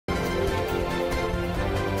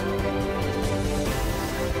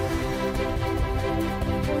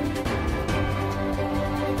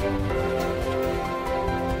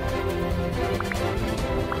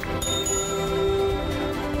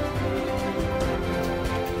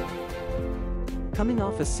Coming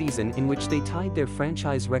off a season in which they tied their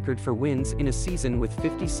franchise record for wins in a season with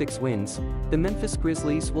 56 wins, the Memphis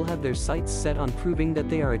Grizzlies will have their sights set on proving that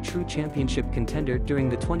they are a true championship contender during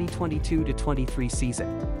the 2022-23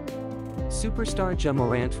 season. Superstar Ja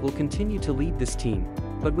Morant will continue to lead this team,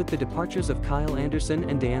 but with the departures of Kyle Anderson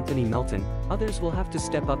and DeAnthony Melton, others will have to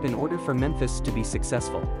step up in order for Memphis to be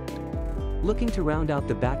successful. Looking to round out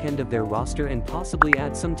the back end of their roster and possibly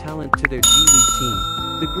add some talent to their G League team,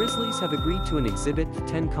 the Grizzlies have agreed to an Exhibit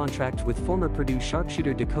 10 contract with former Purdue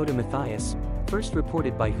sharpshooter Dakota Mathias, first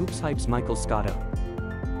reported by HoopsHype's Michael Scotto.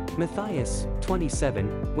 Mathias,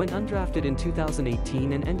 27, went undrafted in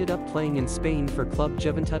 2018 and ended up playing in Spain for club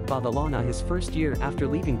Joventut Badalona his first year after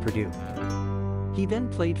leaving Purdue. He then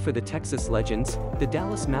played for the Texas Legends, the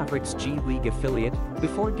Dallas Mavericks G League affiliate,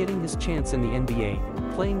 before getting his chance in the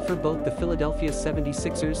NBA, playing for both the Philadelphia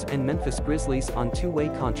 76ers and Memphis Grizzlies on two-way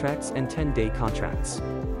contracts and 10-day contracts.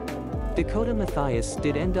 Dakota Mathias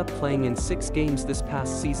did end up playing in 6 games this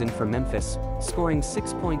past season for Memphis, scoring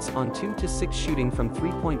 6 points on 2-6 shooting from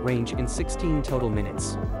three-point range in 16 total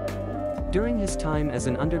minutes. During his time as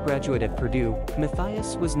an undergraduate at Purdue,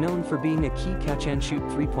 Mathias was known for being a key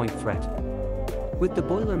catch-and-shoot three-point threat. With the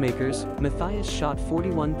Boilermakers, Mathias shot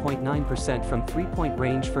 41.9% from three-point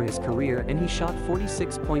range for his career and he shot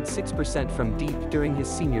 46.6% from deep during his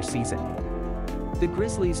senior season. The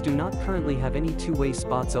Grizzlies do not currently have any two-way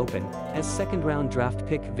spots open, as second-round draft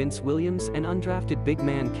pick Vince Williams and undrafted big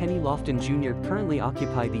man Kenny Lofton Jr. currently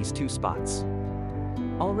occupy these 2 spots.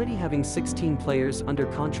 Already having 16 players under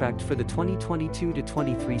contract for the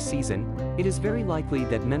 2022-23 season, it is very likely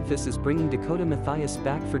that Memphis is bringing Dakota Mathias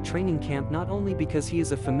back for training camp not only because he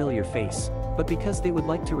is a familiar face, but because they would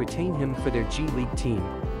like to retain him for their G League team,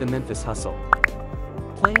 the Memphis Hustle.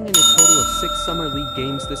 Playing in a total of 6 summer league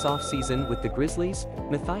games this offseason with the Grizzlies,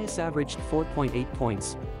 Mathias averaged 4.8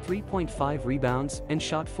 points, 3.5 rebounds, and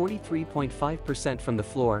shot 43.5% from the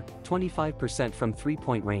floor, 25% from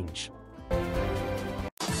three-point range.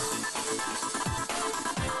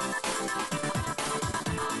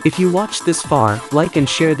 If you watched this far, like and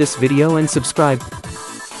share this video and subscribe.